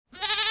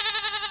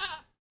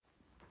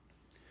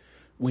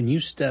when you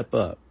step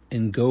up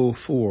and go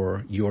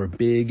for your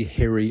big,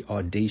 hairy,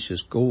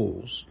 audacious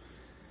goals,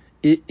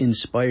 it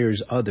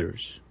inspires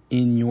others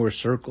in your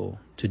circle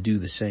to do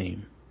the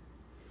same.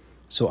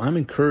 So I'm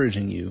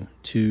encouraging you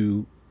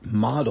to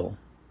model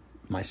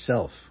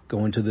myself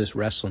going to this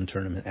wrestling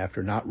tournament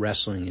after not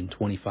wrestling in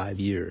 25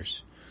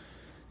 years,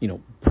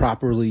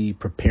 properly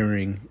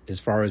preparing as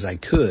far as I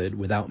could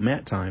without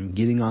mat time,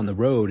 getting on the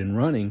road and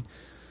running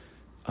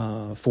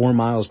 4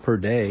 miles per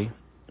day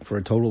for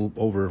a total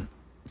over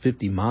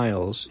 50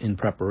 miles in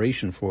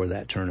preparation for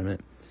that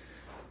tournament.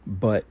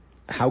 But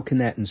how can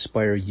that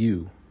inspire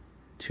you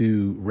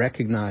to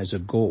recognize a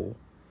goal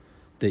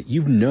that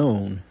you've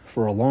known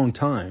for a long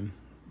time,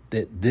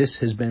 that this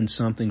has been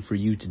something for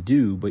you to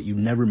do, but you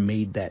never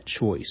made that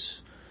choice,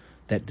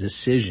 that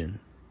decision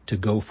to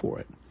go for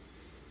it?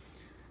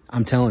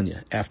 I'm telling you,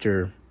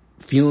 after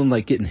feeling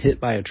like getting hit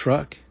by a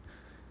truck,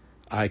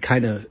 I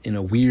kind of, in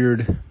a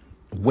weird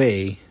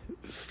way,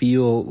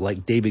 feel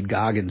like David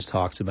Goggins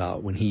talks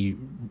about when he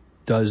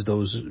does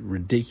those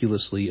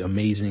ridiculously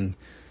amazing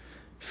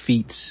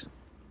feats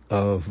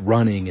of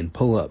running and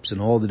pull-ups and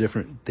all the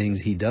different things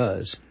he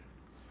does,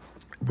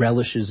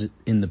 relishes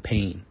in the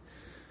pain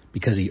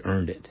because he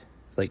earned it.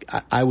 Like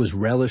I was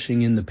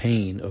relishing in the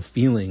pain of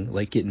feeling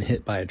like getting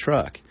hit by a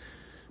truck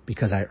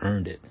because I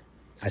earned it.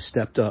 I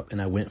stepped up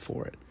and I went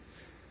for it.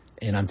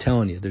 And I'm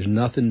telling you, there's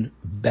nothing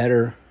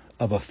better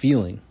of a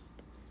feeling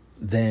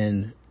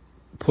than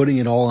putting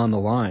it all on the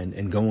line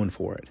and going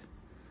for it.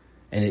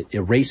 And it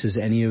erases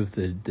any of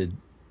the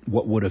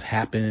what would have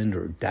happened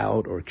or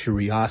doubt or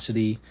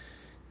curiosity.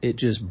 It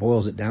just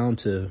boils it down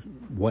to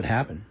what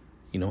happened,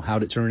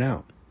 how'd it turn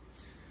out?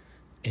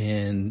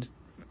 And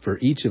for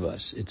each of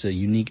us, it's a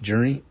unique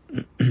journey.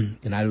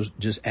 And I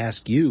just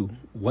ask you,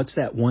 what's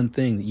that one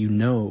thing that you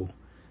know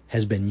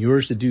has been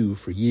yours to do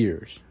for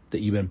years that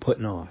you've been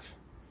putting off?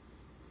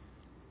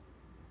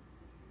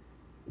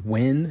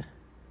 When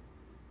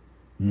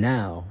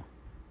now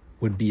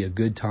would be a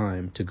good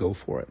time to go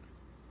for it?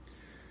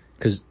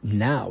 Because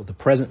now, the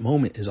present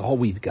moment is all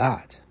we've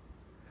got.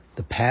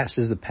 The past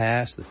is the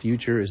past. The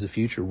future is the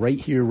future. Right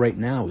here, right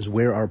now is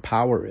where our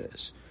power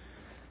is.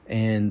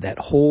 And that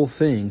whole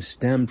thing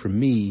stemmed from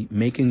me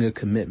making a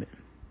commitment.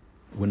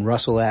 When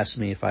Russell asked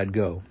me if I'd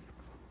go,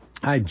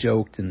 I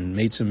joked and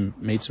made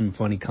some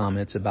funny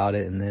comments about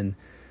it, and then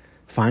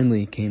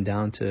finally came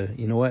down to,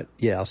 you know what?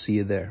 Yeah, I'll see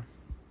you there.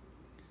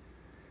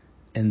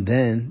 And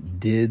then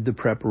did the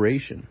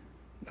preparation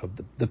of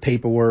the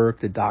paperwork,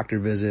 the doctor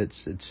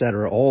visits,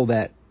 etc., all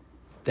that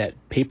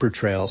paper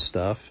trail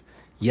stuff.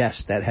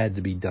 Yes, that had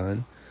to be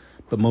done.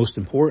 But most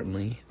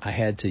importantly, I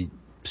had to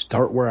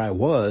start where I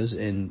was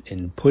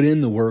and put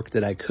in the work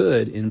that I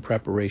could in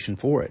preparation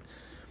for it.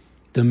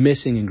 The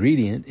missing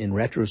ingredient in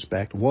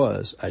retrospect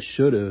was I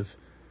should have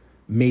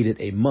made it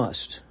a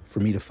must for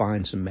me to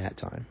find some mat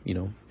time.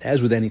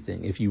 As with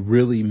anything, if you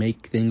really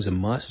make things a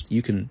must,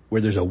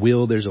 where there's a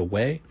will, there's a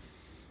way.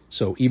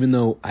 So even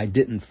though I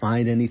didn't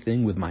find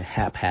anything with my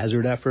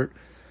haphazard effort,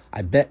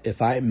 I bet if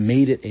I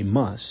made it a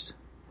must,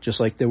 just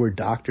like there were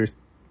doctor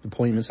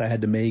appointments I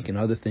had to make and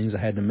other things I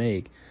had to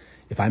make,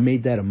 if I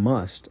made that a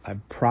must, I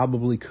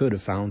probably could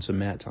have found some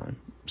mat time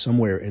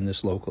somewhere in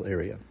this local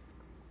area.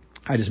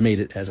 I just made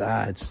it as,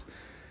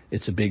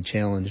 it's a big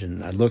challenge,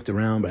 and I looked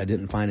around, but I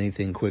didn't find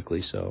anything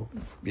quickly, so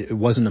it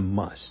wasn't a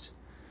must,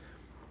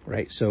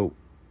 right? So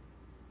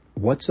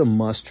what's a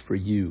must for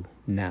you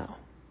now?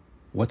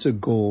 What's a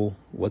goal?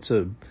 What's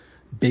a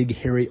big,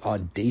 hairy,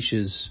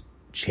 audacious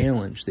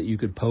challenge that you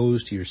could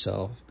pose to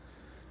yourself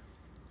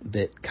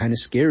that kind of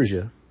scares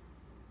you,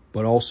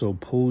 but also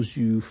pulls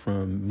you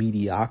from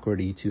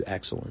mediocrity to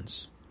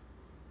excellence?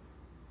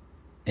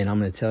 And I'm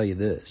going to tell you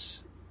this,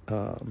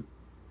 I've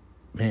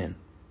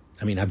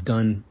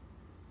done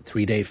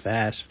 3-day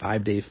fast,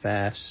 5-day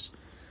fast,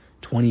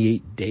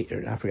 28 day,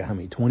 or I forgot how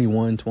many,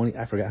 21, 20,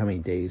 I forgot how many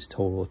days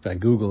total. If I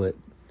Google it,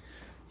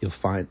 you'll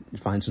find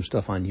some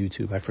stuff on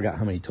YouTube. I forgot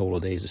how many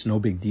total days. It's no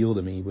big deal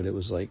to me, but it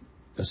was like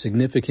a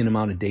significant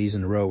amount of days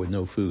in a row with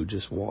no food,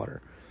 just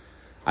water.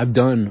 I've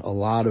done a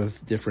lot of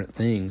different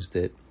things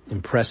that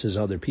impresses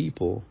other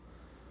people,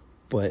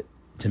 but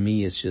to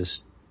me, it's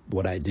just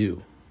what I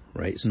do,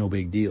 right? It's no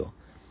big deal.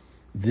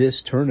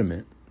 This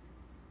tournament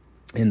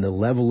and the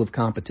level of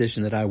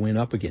competition that I went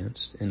up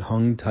against and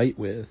hung tight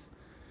with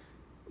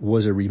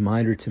was a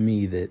reminder to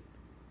me that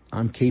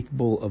I'm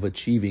capable of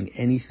achieving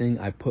anything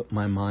I put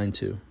my mind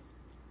to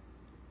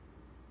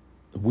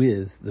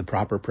with the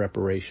proper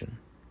preparation,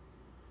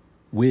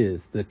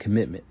 with the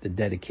commitment, the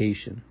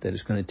dedication that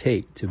it's going to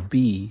take to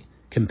be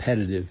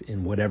competitive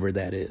in whatever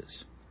that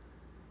is.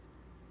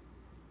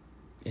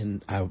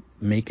 And I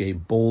make a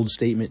bold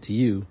statement to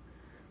you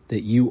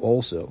that you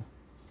also,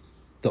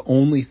 the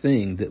only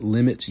thing that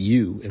limits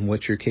you and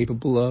what you're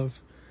capable of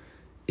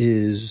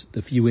is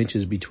the few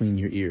inches between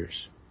your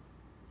ears.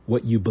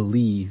 What you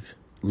believe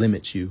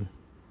limits you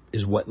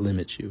is what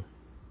limits you.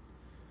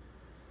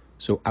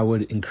 So I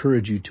would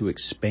encourage you to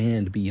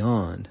expand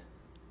beyond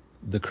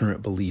the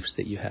current beliefs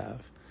that you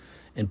have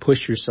and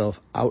push yourself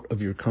out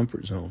of your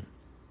comfort zone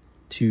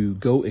to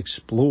go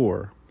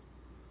explore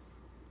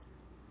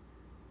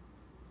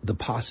the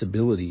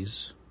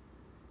possibilities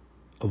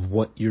of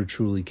what you're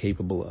truly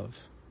capable of.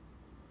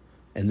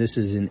 And this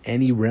is in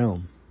any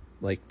realm.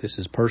 Like, this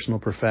is personal,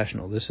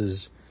 professional. This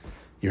is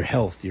your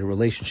health, your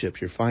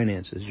relationships, your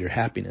finances, your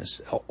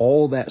happiness.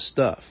 All that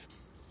stuff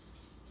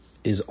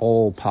is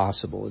all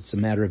possible. It's a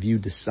matter of you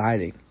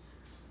deciding,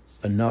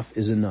 enough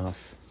is enough.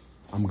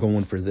 I'm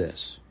going for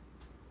this.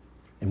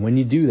 And when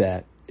you do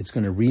that, it's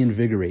going to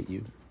reinvigorate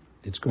you.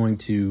 It's going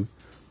to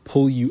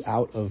pull you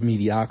out of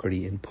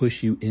mediocrity and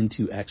push you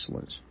into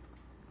excellence.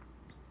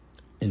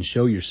 And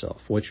show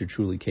yourself what you're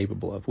truly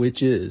capable of,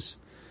 which is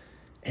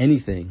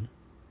anything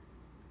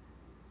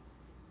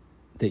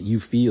that you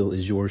feel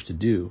is yours to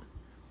do.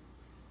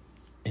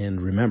 And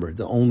remember,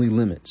 the only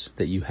limits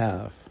that you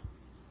have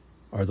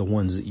are the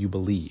ones that you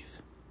believe.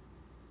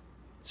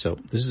 So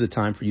this is a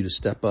time for you to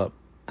step up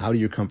out of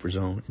your comfort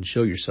zone and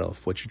show yourself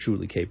what you're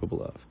truly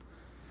capable of.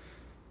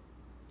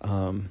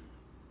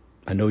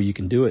 I know you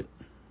can do it.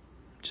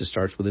 It just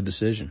starts with a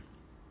decision.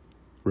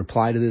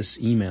 Reply to this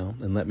email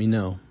and let me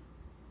know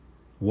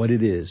what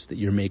it is that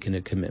you're making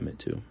a commitment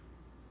to.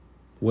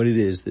 What it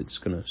is that's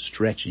going to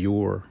stretch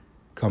your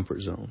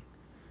comfort zone.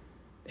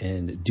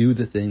 And do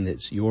the thing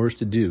that's yours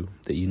to do,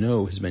 that you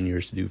know has been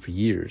yours to do for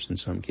years in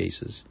some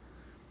cases.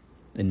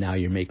 And now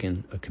you're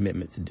making a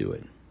commitment to do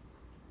it.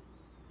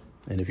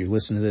 And if you're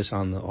listening to this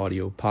on the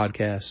audio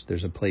podcast,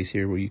 there's a place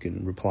here where you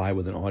can reply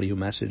with an audio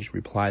message.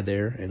 Reply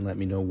there and let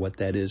me know what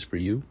that is for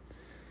you.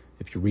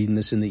 If you're reading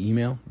this in the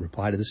email,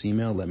 reply to this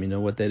email. Let me know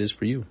what that is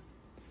for you.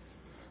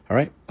 All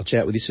right, I'll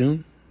chat with you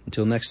soon.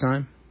 Until next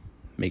time,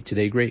 make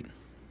today great.